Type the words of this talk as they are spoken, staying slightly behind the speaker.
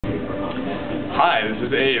Hi, this is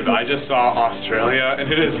Abe. I just saw Australia, and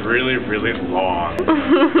it is really, really long.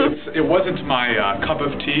 It wasn't my cup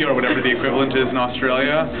of tea, or whatever the equivalent is in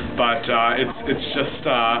Australia, but it's just,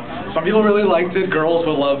 some people really liked it. Girls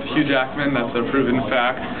will love Hugh Jackman, that's a proven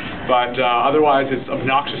fact. But otherwise, it's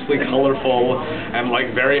obnoxiously colorful and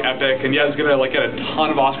like very epic. And yeah, it's gonna like get a ton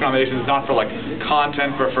of Oscar nominations, not for like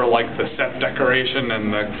content, but for like the set decoration and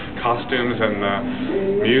the costumes and the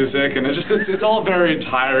music. And it's all very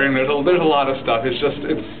tiring. There's a lot of stuff. It's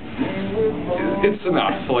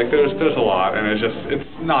enough. Like there's a lot, and it's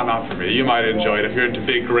not for me. You might enjoy it if you're into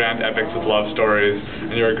big grand epics with love stories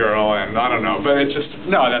and you're a girl, and I don't know. But it's just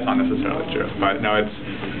no, that's not necessarily true. But no,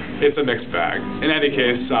 it's a mixed bag. In any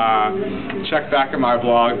case, check back at my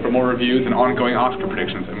blog for more reviews and ongoing Oscar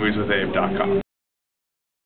predictions at movieswithabe.com.